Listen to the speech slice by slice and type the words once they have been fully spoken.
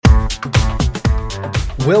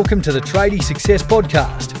Welcome to the Tradie Success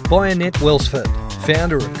Podcast by Annette Welsford,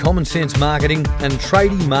 founder of Common Sense Marketing and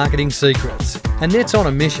Tradie Marketing Secrets. Annette's on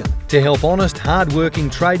a mission to help honest, hard-working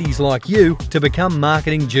tradies like you to become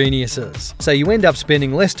marketing geniuses, so you end up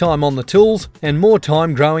spending less time on the tools and more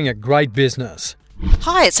time growing a great business.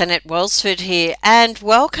 Hi, it's Annette Welsford here, and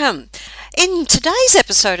welcome. In today's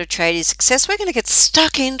episode of Tradie Success, we're going to get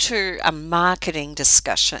stuck into a marketing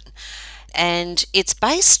discussion. And it's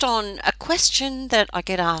based on a question that I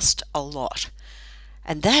get asked a lot.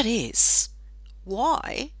 And that is,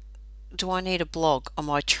 why do I need a blog on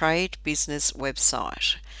my trade business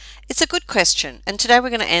website? It's a good question, and today we're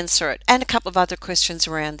going to answer it, and a couple of other questions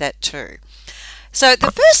around that too. So the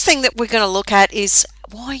first thing that we're going to look at is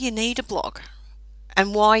why you need a blog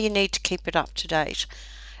and why you need to keep it up to date.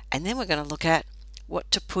 And then we're going to look at what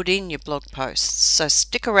to put in your blog posts. So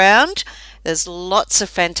stick around. There's lots of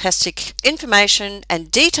fantastic information and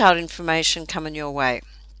detailed information coming your way.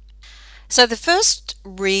 So the first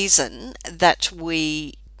reason that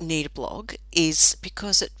we need a blog is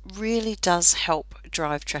because it really does help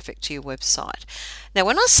drive traffic to your website. Now,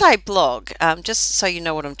 when I say blog, just so you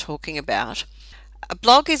know what I'm talking about, a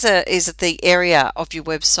blog is the area of your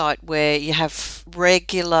website where you have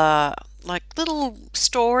regular, like little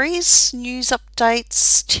stories, news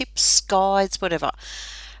updates, tips, guides, whatever.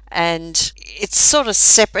 And it's sort of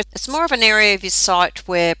separate. It's more of an area of your site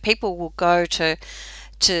where people will go to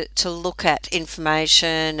look at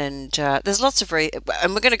information, and there's lots of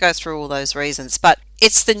and we're going to go through all those reasons, but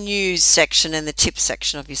it's the news section and the tips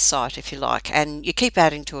section of your site, if you like, and you keep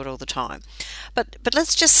adding to it all the time. But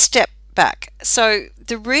let's just step back. So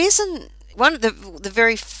the reason, one of the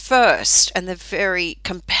very first and the very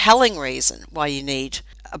compelling reason why you need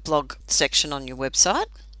a blog section on your website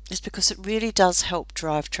is because it really does help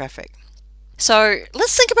drive traffic. So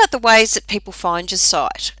let's think about the ways that people find your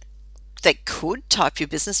site. They could type your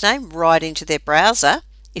business name right into their browser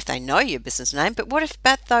if they know your business name, but what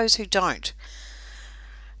about those who don't?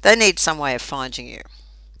 They need some way of finding you.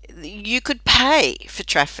 You could pay for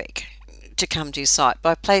traffic to come to your site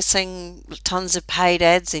by placing tons of paid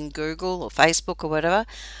ads in Google or Facebook or whatever,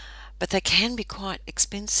 but they can be quite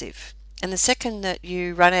expensive. And the second that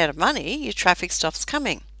you run out of money, your traffic stops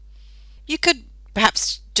coming. You could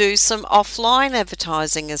perhaps do some offline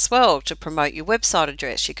advertising as well to promote your website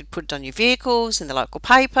address. You could put it on your vehicles, in the local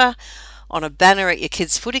paper, on a banner at your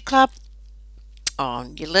kids' footy club,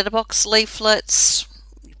 on your letterbox leaflets,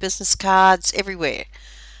 your business cards, everywhere.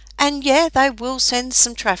 And yeah, they will send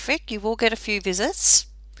some traffic. You will get a few visits.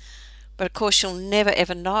 But of course, you'll never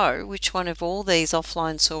ever know which one of all these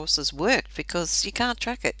offline sources worked because you can't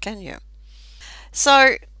track it, can you?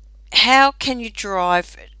 So how can you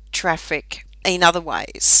drive traffic in other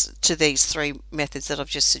ways to these three methods that I've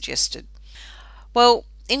just suggested? Well,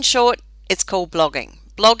 in short, it's called blogging.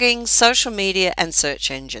 Blogging, social media, and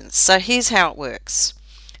search engines. So here's how it works.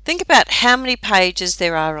 Think about how many pages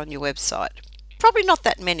there are on your website. Probably not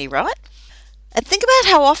that many, right? And think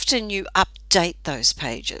about how often you update those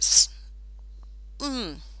pages.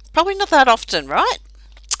 Probably not that often, right?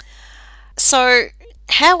 So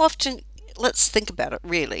how often, let's think about it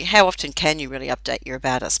really. How often can you really update your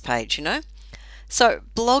About Us page, you know? So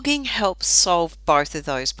blogging helps solve both of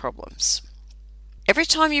those problems. Every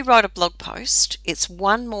time you write a blog post, it's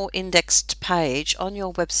one more indexed page on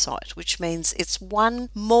your website, which means it's one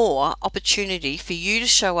more opportunity for you to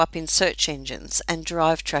show up in search engines and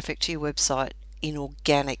drive traffic to your website in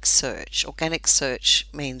organic search. Organic search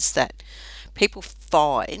means that people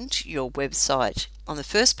find your website on the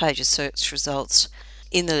first page of search results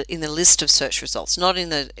in the list of search results, not in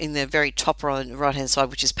the very top right hand side,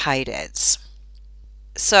 which is paid ads.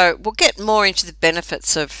 So we'll get more into the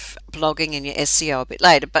benefits of blogging and your SEO a bit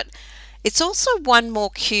later, but it's also one more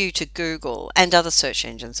cue to Google and other search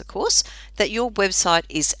engines, of course, that your website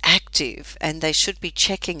is active and they should be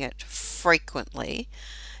checking it frequently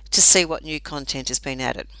to see what new content has been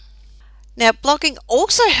added. Now, blogging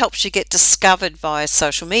also helps you get discovered via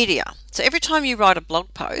social media. So every time you write a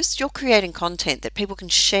blog post, you're creating content that people can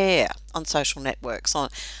share on social networks, on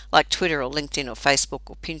like Twitter or LinkedIn or Facebook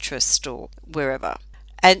or Pinterest or wherever.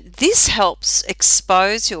 And this helps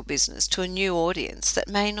expose your business to a new audience that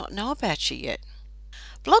may not know about you yet.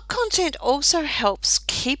 Blog content also helps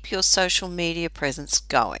keep your social media presence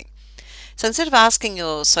going. So instead of asking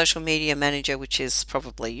your social media manager, which is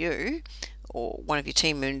probably you, or one of your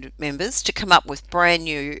team members, to come up with brand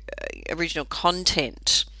new original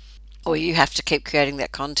content, or you have to keep creating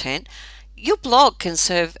that content, your blog can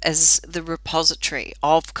serve as the repository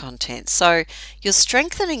of content. So you're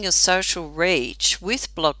strengthening your social reach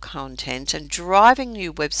with blog content and driving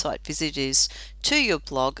new website visitors to your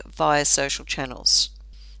blog via social channels.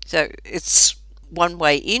 So it's one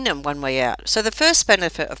way in and one way out. So the first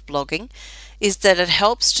benefit of blogging is that it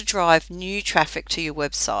helps to drive new traffic to your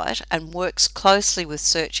website and works closely with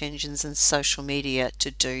search engines and social media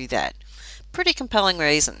to do that. Pretty compelling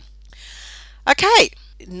reason. Okay,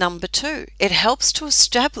 number 2, it helps to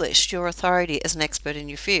establish your authority as an expert in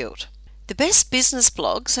your field. The best business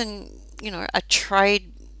blogs, and a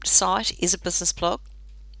trade site is a business blog,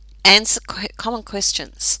 answer common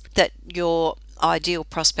questions that your ideal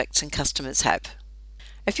prospects and customers have.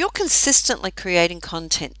 If you're consistently creating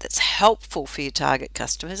content that's helpful for your target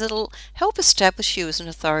customers, it'll help establish you as an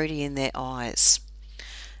authority in their eyes.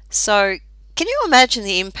 So, can you imagine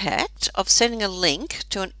the impact of sending a link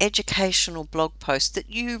to an educational blog post that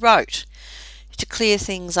you wrote to clear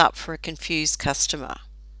things up for a confused customer?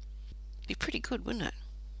 It'd be pretty good, wouldn't it?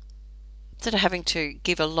 Instead of having to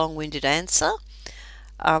give a long-winded answer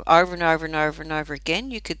over and over and over and over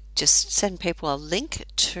again, you could just send people a link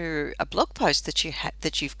to a blog post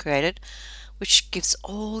that you've created, which gives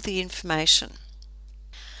all the information.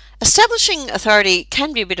 Establishing authority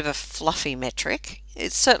can be a bit of a fluffy metric.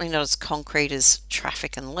 It's certainly not as concrete as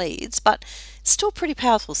traffic and leads, but still pretty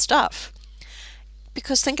powerful stuff.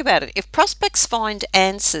 Because think about it, if prospects find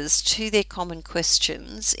answers to their common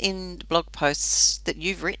questions in blog posts that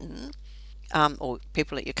you've written, or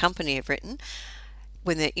people at your company have written,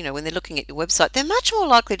 when they're looking at your website, they're much more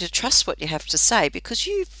likely to trust what you have to say because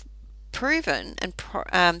you've proven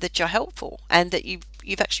that you're helpful and that you've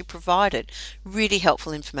actually provided really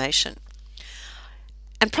helpful information.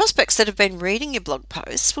 And prospects that have been reading your blog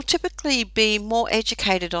posts will typically be more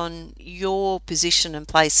educated on your position and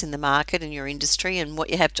place in the market and your industry and what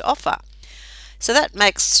you have to offer. So that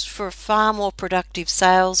makes for a far more productive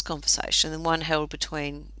sales conversation than one held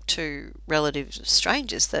between two relative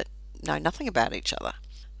strangers that know nothing about each other.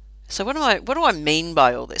 So what do I mean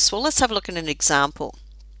by all this? Well, let's have a look at an example.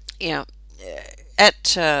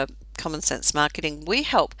 At Common Sense Marketing, we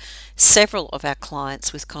help several of our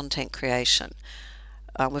clients with content creation.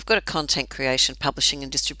 We've got a content creation, publishing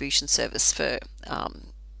and distribution service for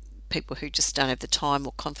people who just don't have the time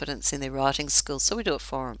or confidence in their writing skills, so we do it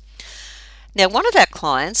for them. Now, one of our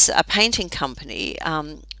clients, a painting company,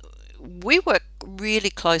 we work really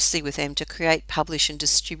closely with them to create, publish and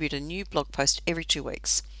distribute a new blog post every 2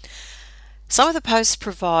 weeks. Some of the posts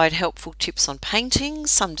provide helpful tips on painting,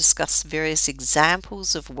 some discuss various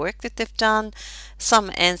examples of work that they've done, some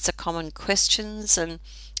answer common questions, and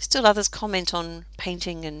still others comment on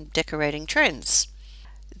painting and decorating trends.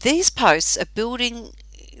 These posts are building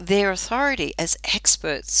their authority as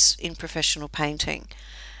experts in professional painting.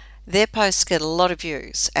 Their posts get a lot of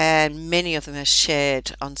views and many of them are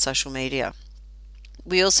shared on social media.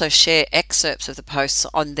 We also share excerpts of the posts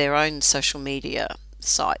on their own social media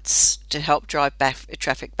sites to help drive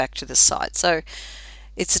traffic back to the site. So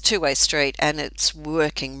it's a two-way street and it's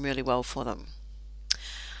working really well for them.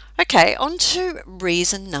 Okay, on to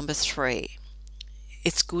reason number 3.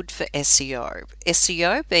 It's good for SEO.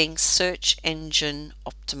 SEO being search engine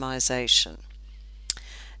optimization.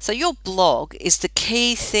 So your blog is the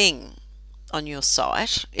key thing on your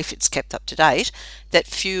site, if it's kept up to date, that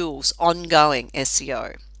fuels ongoing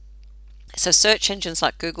SEO. So search engines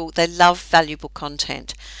like Google, they love valuable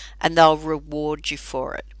content and they'll reward you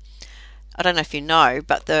for it. I don't know if you know,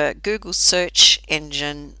 but the Google search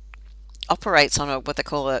engine operates on what they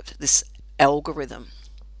call this algorithm.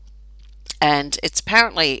 And it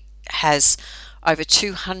apparently has over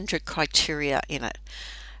 200 criteria in it.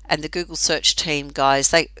 And the Google search team guys,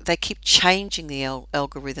 they keep changing the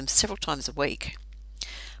algorithm several times a week.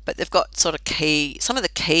 But they've got some of the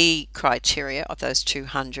key criteria of those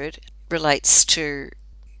 200 relates to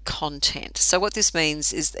content. So what this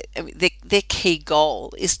means is that their key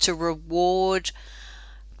goal is to reward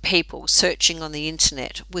people searching on the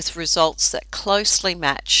internet with results that closely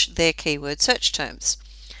match their keyword search terms.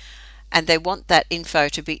 And they want that info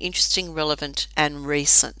to be interesting, relevant, and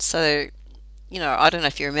recent. So, I don't know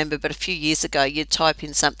if you remember, but a few years ago, you'd type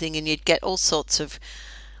in something and you'd get all sorts of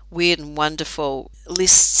weird and wonderful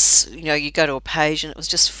lists. You go to a page and it was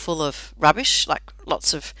just full of rubbish, like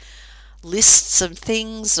lots of lists and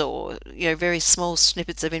things, or very small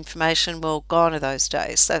snippets of information. Well, gone are those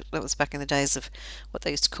days. That was back in the days of what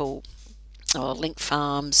they used to call link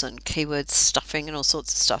farms and keyword stuffing and all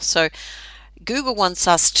sorts of stuff. So Google wants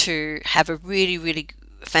us to have a really, really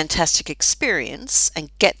fantastic experience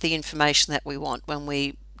and get the information that we want when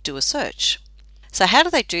we do a search. So how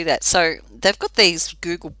do they do that? So they've got these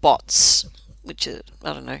Google bots, which are,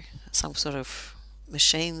 I don't know, some sort of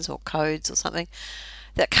machines or codes or something,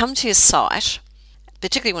 that come to your site,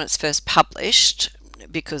 particularly when it's first published,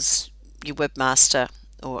 because your webmaster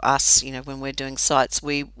or us, when we're doing sites,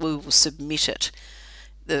 we will submit it,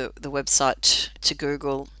 the website, to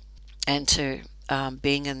Google and to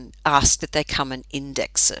Bing, and ask that they come and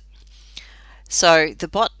index it. So the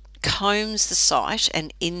bot combs the site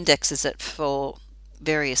and indexes it for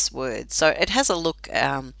various words. So it has a look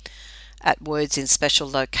at words in special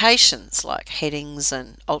locations like headings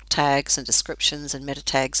and alt tags and descriptions and meta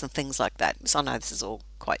tags and things like that. So I know this is all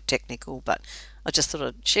quite technical, but I just thought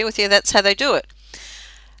I'd share with you that's how they do it.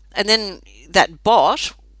 And then that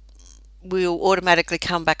bot will automatically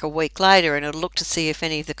come back a week later and it'll look to see if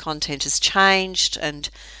any of the content has changed and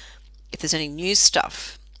if there's any new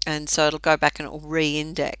stuff. And so it'll go back and it'll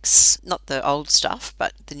re-index, not the old stuff,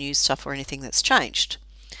 but the new stuff or anything that's changed.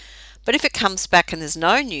 But if it comes back and there's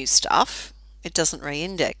no new stuff, it doesn't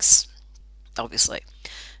re-index, obviously.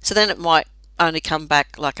 So then it might only come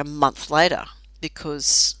back like a month later,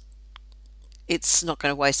 because it's not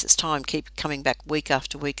going to waste its time keep coming back week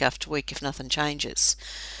after week after week if nothing changes.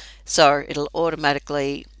 So it'll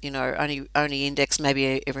automatically, only index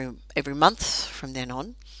maybe every month from then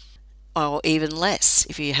on, or even less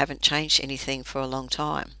if you haven't changed anything for a long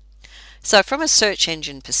time. So from a search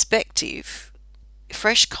engine perspective,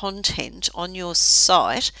 fresh content on your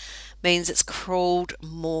site means it's crawled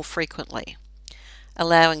more frequently,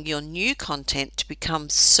 allowing your new content to become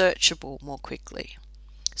searchable more quickly.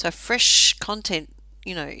 So fresh content,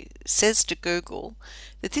 says to Google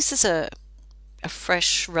that this is a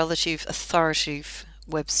fresh, relative, authoritative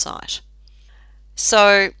website.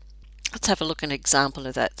 So let's have a look at an example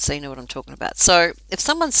of that so you know what I'm talking about. So if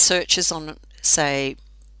someone searches on, say,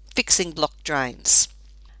 fixing blocked drains,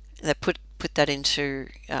 they put that into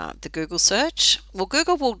the Google search, well,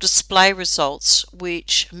 Google will display results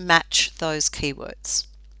which match those keywords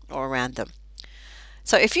or around them.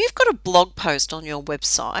 So if you've got a blog post on your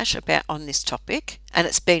website on this topic and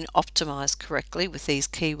it's been optimized correctly with these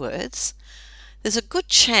keywords, there's a good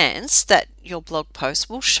chance that your blog post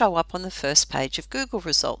will show up on the first page of Google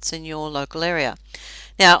results in your local area.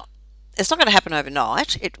 Now, it's not going to happen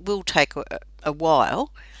overnight. It will take a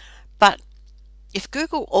while, but if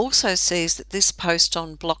Google also sees that this post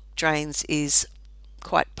on blocked drains is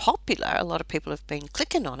quite popular, a lot of people have been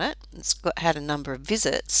clicking on it, it's had a number of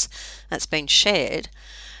visits, and it's been shared,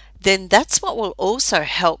 then that's what will also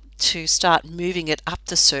help to start moving it up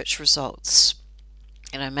the search results.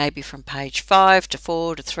 Maybe from page 5 to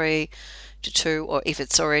 4 to 3 to 2, or if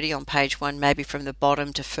it's already on page 1, maybe from the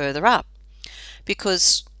bottom to further up,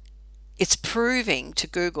 because it's proving to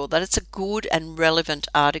Google that it's a good and relevant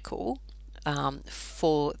article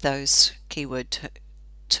for those keyword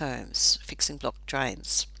terms, fixing blocked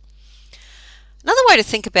drains. Another way to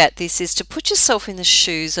think about this is to put yourself in the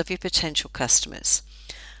shoes of your potential customers.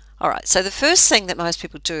 Alright, so the first thing that most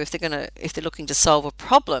people do if they're looking to solve a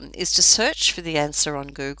problem is to search for the answer on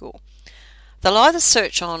Google. They'll either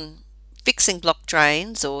search on fixing blocked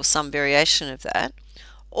drains or some variation of that,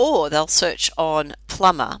 or they'll search on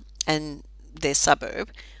plumber and their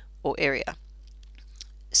suburb or area.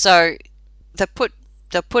 So they'll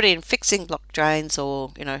put in fixing blocked drains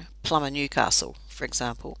or, plumber Newcastle, for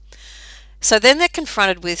example. So then they're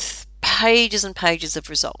confronted with pages and pages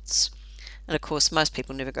of results. And of course, most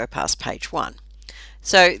people never go past page 1.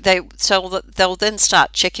 So they'll then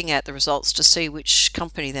start checking out the results to see which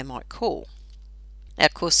company they might call. Now,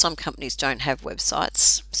 of course, some companies don't have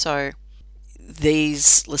websites, so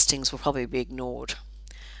these listings will probably be ignored.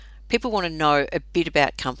 People want to know a bit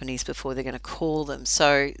about companies before they're going to call them,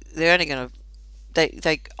 so they're only going to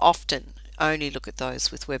they often only look at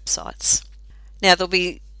those with websites. Now, there'll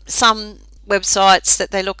be some websites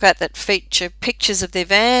that they look at that feature pictures of their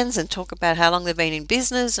vans and talk about how long they've been in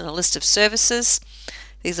business and a list of services.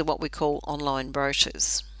 These are what we call online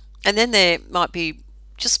brochures. And then there might be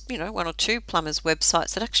just, 1 or 2 plumbers'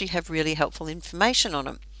 websites that actually have really helpful information on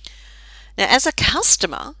them. Now, as a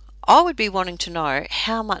customer, I would be wanting to know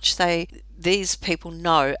how much these people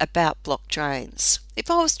know about blocked drains.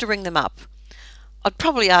 If I was to ring them up, I'd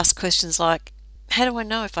probably ask questions like, how do I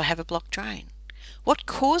know if I have a blocked drain? What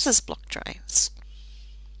causes blocked drains?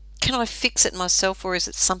 Can I fix it myself, or is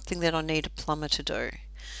it something that I need a plumber to do?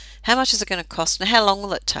 How much is it going to cost, and how long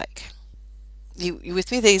will it take? You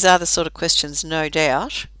with me? These are the sort of questions, no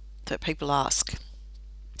doubt, that people ask.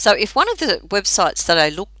 So if one of the websites that I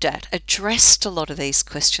looked at addressed a lot of these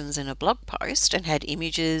questions in a blog post and had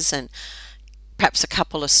images and perhaps a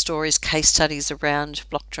couple of stories, case studies around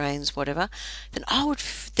blocked drains, whatever, then I would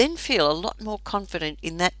then feel a lot more confident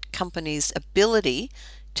in that company's ability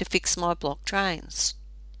to fix my blocked drains.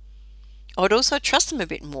 I would also trust them a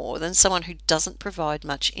bit more than someone who doesn't provide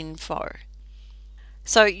much info.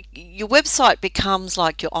 So your website becomes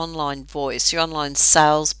like your online voice, your online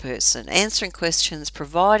salesperson, answering questions,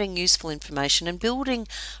 providing useful information, and building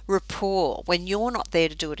rapport when you're not there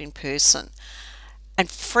to do it in person. And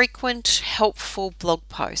frequent, helpful blog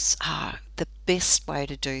posts are the best way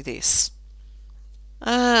to do this.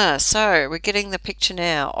 So we're getting the picture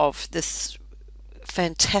now of this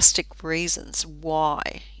fantastic reasons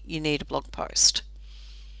why you need a blog post.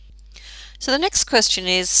 So the next question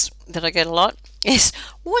is, that I get a lot, is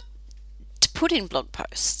what to put in blog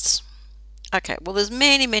posts. Okay, well there's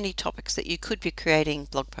many topics that you could be creating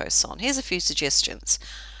blog posts on. Here's a few suggestions.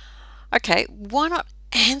 Okay, why not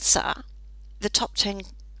answer the top 10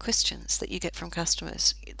 questions that you get from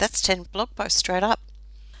customers? That's 10 blog posts straight up.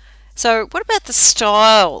 So what about the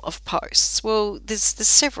style of posts? Well, there's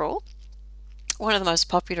several. One of the most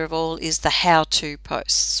popular of all is the how-to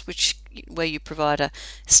posts, where you provide a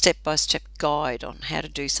step-by-step guide on how to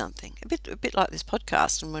do something. A bit like this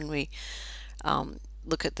podcast. And when we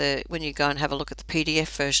when you go and have a look at the PDF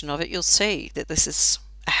version of it, you'll see that this is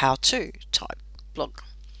a how-to type blog.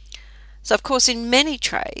 So of course, in many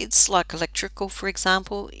trades, like electrical, for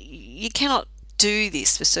example, you cannot do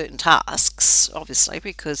this for certain tasks, obviously,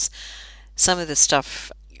 because some of the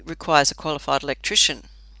stuff requires a qualified electrician.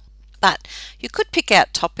 But you could pick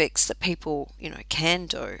out topics that people, can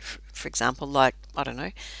do. For example, like, I don't know,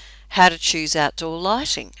 how to choose outdoor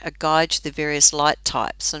lighting, a guide to the various light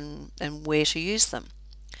types and where to use them.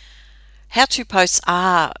 How-to posts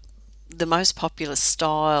are the most popular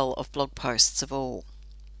style of blog posts of all.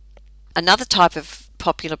 Another type of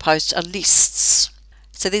popular post are lists.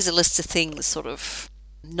 So these are lists of things, sort of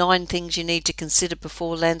 9 things you need to consider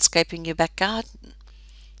before landscaping your back garden,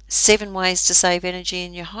 7 ways to save energy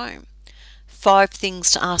in your home, 5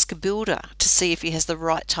 things to ask a builder to see if he has the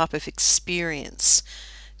right type of experience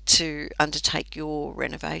to undertake your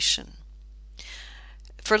renovation.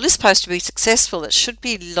 For a list post to be successful, it should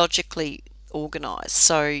be logically organised.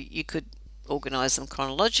 So you could organise them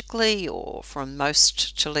chronologically, or from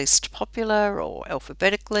most to least popular, or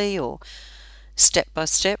alphabetically, or step by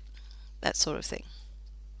step, that sort of thing.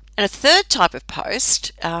 And a third type of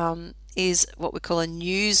post is what we call a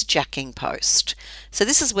newsjacking post. So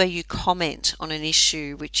this is where you comment on an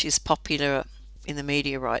issue which is popular in the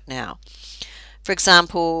media right now. For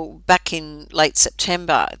example, back in late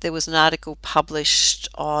September, there was an article published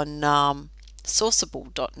on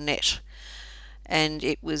sourceable.net, and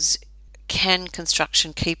it was, "Can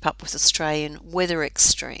construction keep up with Australian weather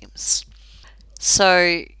extremes?"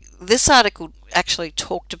 So this article actually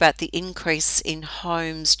talked about the increase in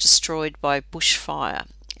homes destroyed by bushfire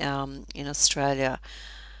in Australia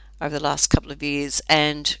over the last couple of years,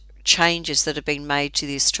 and changes that have been made to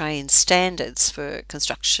the Australian standards for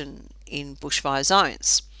construction in bushfire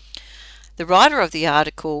zones. The writer of the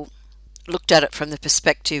article looked at it from the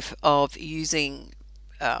perspective of using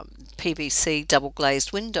PVC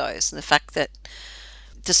double-glazed windows, and the fact that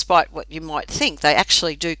despite what you might think, they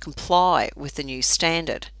actually do comply with the new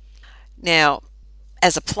standard. Now,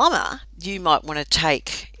 as a plumber, you might want to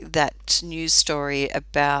take that news story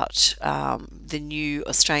about the new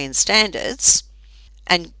Australian standards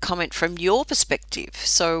and comment from your perspective.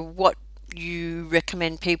 So what you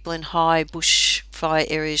recommend people in high bushfire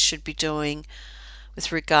areas should be doing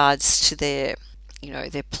with regards to their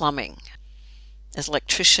plumbing. As an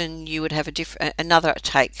electrician, you would have another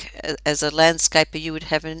take. As a landscaper, you would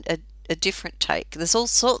have a different take. There's all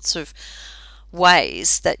sorts of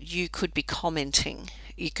ways that you could be commenting.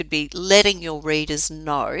 You could be letting your readers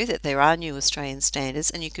know that there are new Australian standards,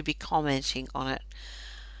 and you could be commenting on it.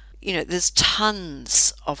 There's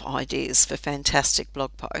tons of ideas for fantastic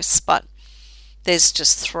blog posts, but there's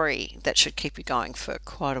just 3 that should keep you going for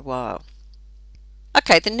quite a while.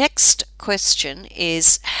 Okay, the next question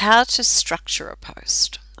is how to structure a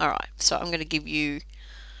post. All right, so I'm going to give you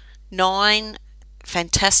 9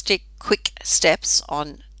 fantastic quick steps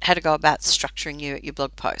on how to go about structuring your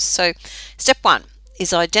blog post. So step 1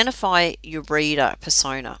 is identify your reader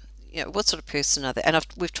persona. What sort of person are they? And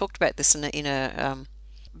we've talked about this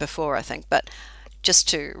before, I think, but just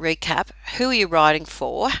to recap, who are you writing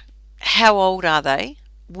for? How old are they?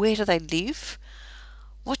 Where do they live?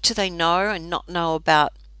 What do they know and not know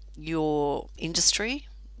about your industry,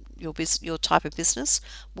 your type of business?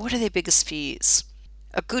 What are their biggest fears?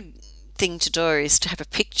 A good thing to do is to have a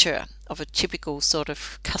picture of a typical sort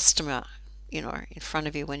of customer, in front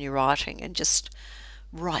of you when you're writing, and just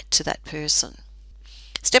write to that person.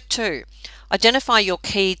 Step 2, identify your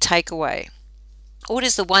key takeaway. What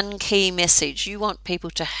is the one key message you want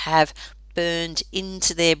people to have burned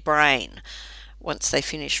into their brain once they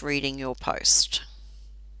finish reading your post?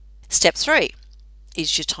 Step 3,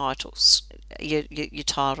 is your titles. Your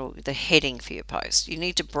title, the heading for your post. You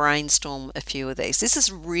need to brainstorm a few of these. This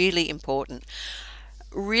is really important.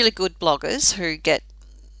 Really good bloggers who get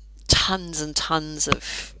tons and tons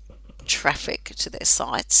of traffic to their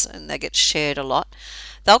sites and they get shared a lot,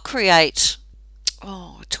 they'll create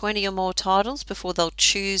 20 or more titles before they'll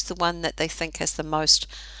choose the one that they think has the most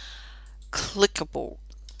clickable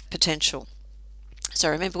potential. So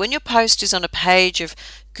remember, when your post is on a page of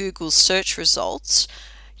Google's search results,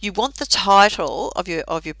 you want the title of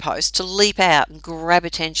your post to leap out and grab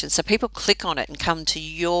attention so people click on it and come to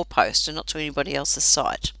your post and not to anybody else's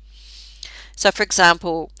site. So for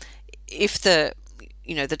example, if the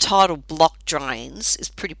title blocked drains is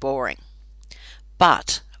pretty boring,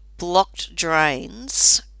 but blocked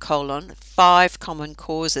drains, 5 common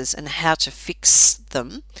causes and how to fix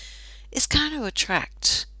them is going to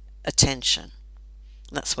attract attention.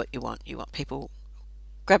 That's what you want. You want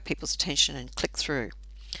grab people's attention and click through.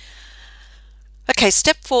 Okay,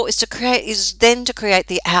 step 4 is to create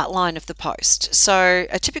the outline of the post. So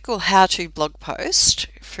a typical how-to blog post,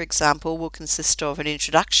 for example, will consist of an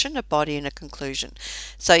introduction, a body and a conclusion.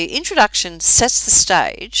 So your introduction sets the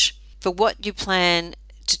stage for what you plan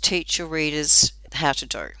to teach your readers how to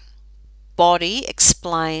do. Body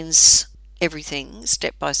explains everything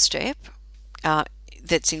step by step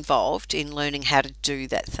that's involved in learning how to do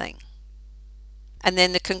that thing. And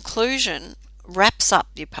then the conclusion wraps up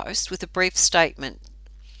your post with a brief statement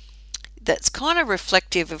that's kind of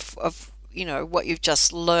reflective of what you've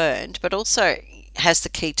just learned, but also has the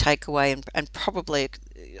key takeaway and probably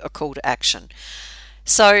a call to action.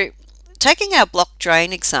 So taking our block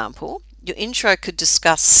drain example, your intro could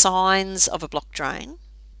discuss signs of a block drain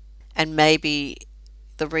and maybe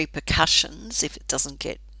the repercussions if it doesn't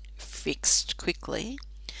get fixed quickly.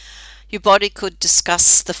 Your body could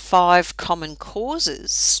discuss the 5 common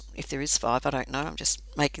causes, if there is 5, I don't know, I'm just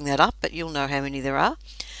making that up, but you'll know how many there are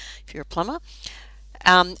if you're a plumber,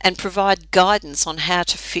 and provide guidance on how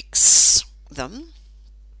to fix them.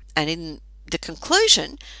 And in the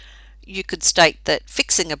conclusion, you could state that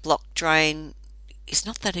fixing a blocked drain is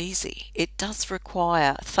not that easy. It does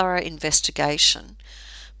require thorough investigation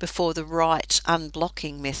before the right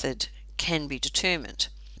unblocking method can be determined.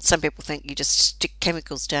 Some people think you just stick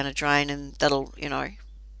chemicals down a drain and that'll,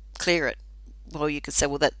 clear it. Well, you could say,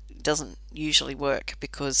 well, that doesn't usually work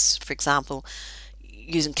because, for example,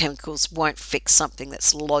 using chemicals won't fix something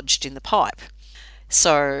that's lodged in the pipe.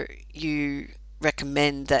 So you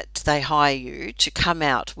recommend that they hire you to come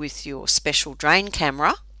out with your special drain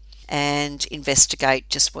camera and investigate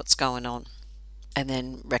just what's going on and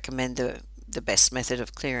then recommend the best method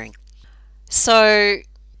of clearing. So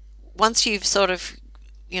once you've sort of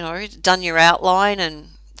done your outline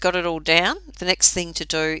and got it all down, the next thing to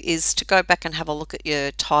do is to go back and have a look at your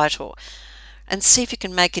title and see if you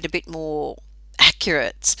can make it a bit more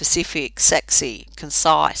accurate, specific, sexy,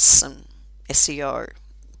 concise and SEO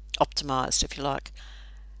optimized, if you like.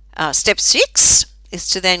 Step 6 is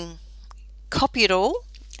to then copy it all,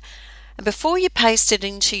 and before you paste it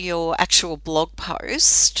into your actual blog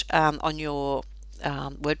post on your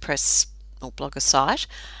WordPress or Blogger site,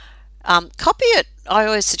 copy it. I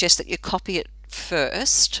always suggest that you copy it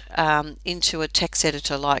first into a text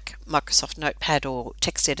editor like Microsoft Notepad or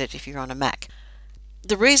TextEdit if you're on a Mac.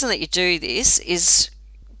 The reason that you do this is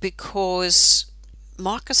because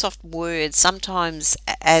Microsoft Word sometimes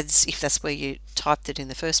adds, if that's where you typed it in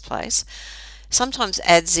the first place, sometimes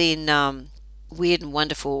adds in weird and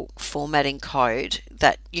wonderful formatting code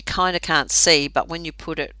that you kind of can't see, but when you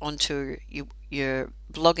put it onto your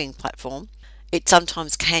blogging platform, it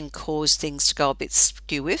sometimes can cause things to go a bit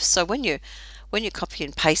skew. So when you copy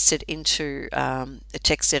and paste it into a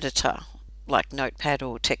text editor like Notepad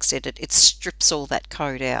or TextEdit, it strips all that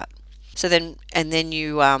code out. So then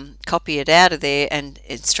you copy it out of there and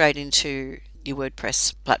it's straight into your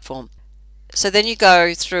WordPress platform. So then you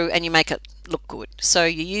go through and you make it look good. So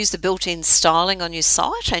you use the built-in styling on your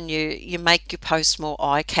site and you make your post more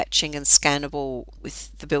eye-catching and scannable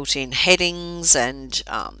with the built-in headings, and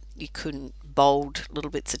you couldn't bold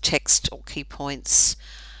little bits of text or key points.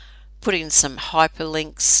 Put in some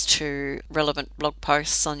hyperlinks to relevant blog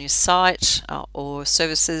posts on your site or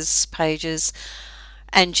services pages,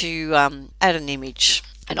 and you add an image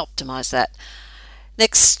and optimize that.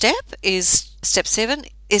 Next step is step 7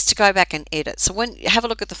 is to go back and edit. So when you have a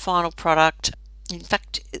look at the final product, in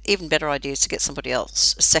fact, even better idea is to get somebody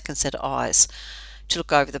else, a second set of eyes, to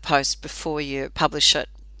look over the post before you publish it,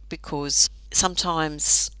 because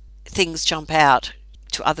sometimes things jump out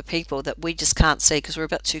to other people that we just can't see because we're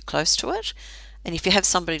about too close to it. And if you have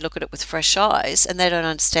somebody look at it with fresh eyes and they don't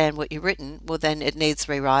understand what you've written, well then it needs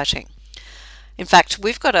rewriting. In fact,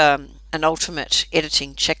 we've got an ultimate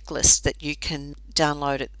editing checklist that you can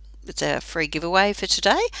download. It's a free giveaway for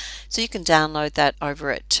today, so you can download that over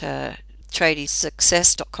at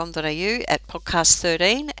tradiesuccess.com.au at podcast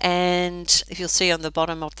 13, and if you'll see on the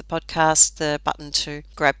bottom of the podcast the button to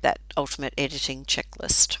grab that ultimate editing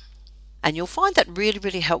checklist, and you'll find that really,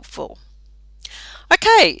 really helpful.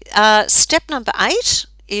 Okay, step number 8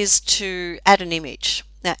 is to add an image.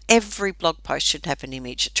 Now, every blog post should have an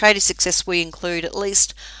image. At Tradie Success, we include at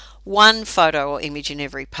least one photo or image in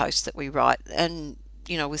every post that we write, and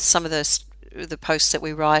with some of the posts that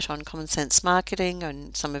we write on Common Sense Marketing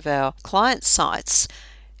and some of our client sites,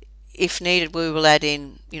 if needed, we will add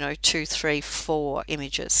in 2, 3, 4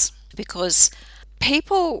 images, because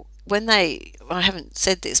people, I haven't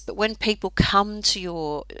said this, but when people come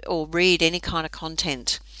to or read any kind of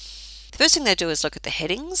content, the first thing they do is look at the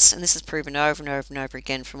headings, and this is proven over and over and over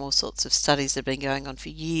again from all sorts of studies that have been going on for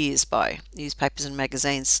years by newspapers and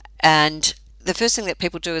magazines. And the first thing that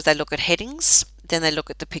people do is they look at headings, then they look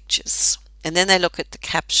at the pictures, and then they look at the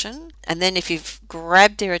caption, and then if you've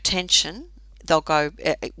grabbed their attention, they'll go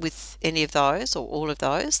with any of those or all of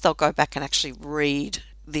those, they'll go back and actually read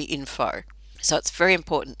the info. So it's very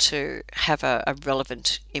important to have a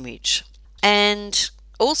relevant image. And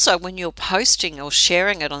also, when you're posting or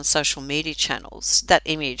sharing it on social media channels, that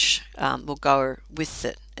image will go with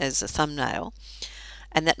it as a thumbnail,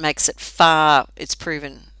 and that makes it it's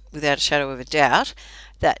proven without a shadow of a doubt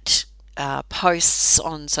that posts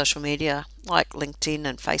on social media like LinkedIn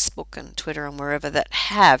and Facebook and Twitter and wherever that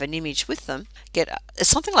have an image with them get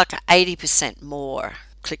something like 80% more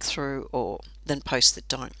click-through than posts that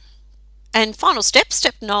don't. And final step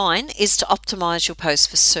 9, is to optimize your post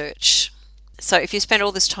for search. So if you spend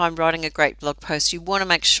all this time writing a great blog post, you want to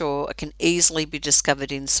make sure it can easily be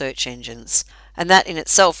discovered in search engines. And that in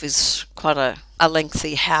itself is quite a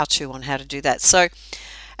lengthy how-to on how to do that. So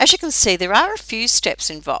as you can see, there are a few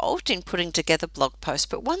steps involved in putting together blog posts,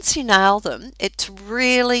 but once you nail them, it's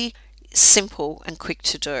really simple and quick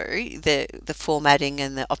to do, the formatting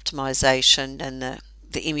and the optimization and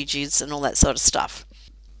the images and all that sort of stuff.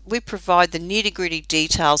 We provide the nitty-gritty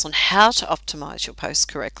details on how to optimize your posts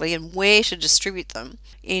correctly and where to distribute them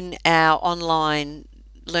in our online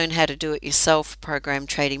Learn How to Do It Yourself program,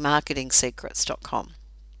 tradiemarketingsecrets.com.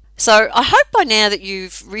 So I hope by now that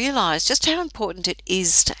you've realised just how important it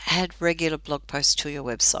is to add regular blog posts to your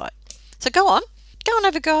website. So go on,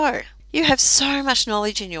 have a go. You have so much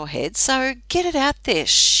knowledge in your head, so get it out there,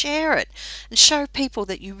 share it, and show people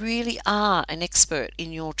that you really are an expert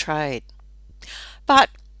in your trade. But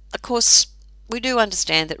of course, we do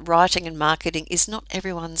understand that writing and marketing is not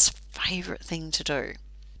everyone's favourite thing to do.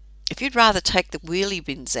 If you'd rather take the wheelie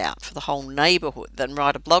bins out for the whole neighbourhood than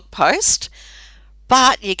write a blog post,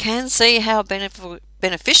 but you can see how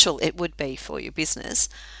beneficial it would be for your business,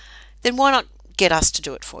 then why not get us to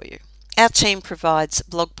do it for you? Our team provides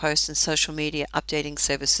blog posts and social media updating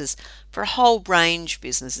services for a whole range of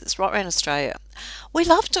businesses right around Australia. We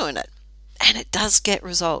love doing it, and it does get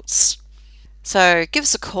results. So give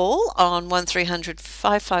us a call on 1300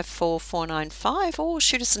 554 495 or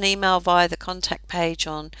shoot us an email via the contact page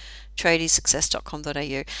on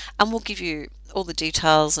tradiesuccess.com.au, and we'll give you all the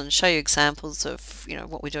details and show you examples of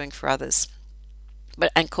what we're doing for others.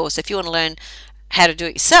 But and of course, if you want to learn how to do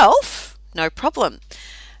it yourself, no problem.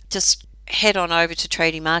 Just head on over to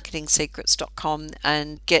tradiemarketingsecrets.com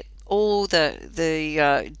and get all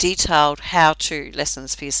the detailed how-to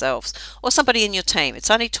lessons for yourselves or somebody in your team. It's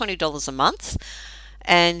only $20 a month,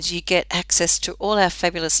 and you get access to all our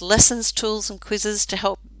fabulous lessons, tools and quizzes to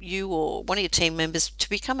help you or one of your team members to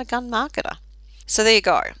become a gun marketer. So there you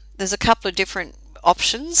go. There's a couple of different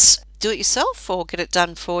options. Do it yourself or get it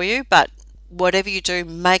done for you, but whatever you do,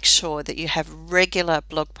 make sure that you have regular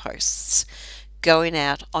blog posts going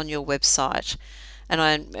out on your website,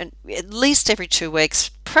 and at least every 2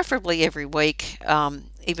 weeks, preferably every week,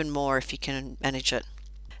 even more if you can manage it.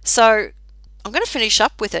 So I'm going to finish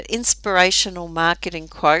up with an inspirational marketing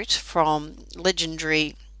quote from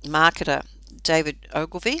legendary marketer David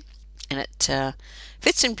Ogilvy, and it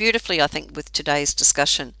fits in beautifully, I think, with today's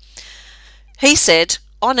discussion. He said,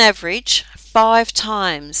 on average, 5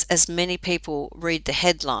 times as many people read the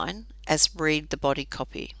headline as read the body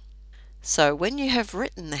copy. So when you have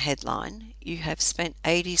written the headline, you have spent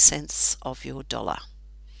 80 cents of your dollar.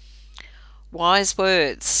 Wise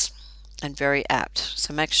words and very apt.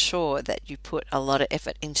 So make sure that you put a lot of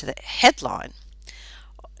effort into the headline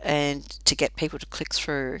and to get people to click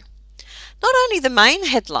through not only the main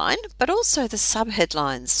headline, but also the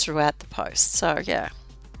sub-headlines throughout the post. So yeah,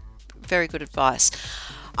 very good advice.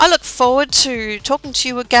 I look forward to talking to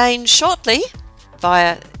you again shortly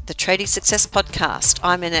via the Tradie Success Podcast.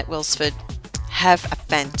 I'm Annette Welsford. Have a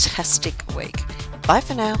fantastic week. Bye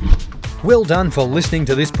for now. Well done for listening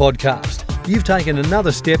to this podcast. You've taken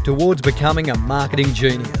another step towards becoming a marketing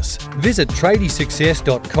genius. Visit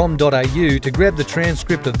tradiesuccess.com.au to grab the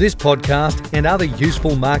transcript of this podcast and other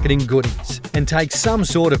useful marketing goodies and take some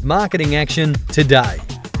sort of marketing action today.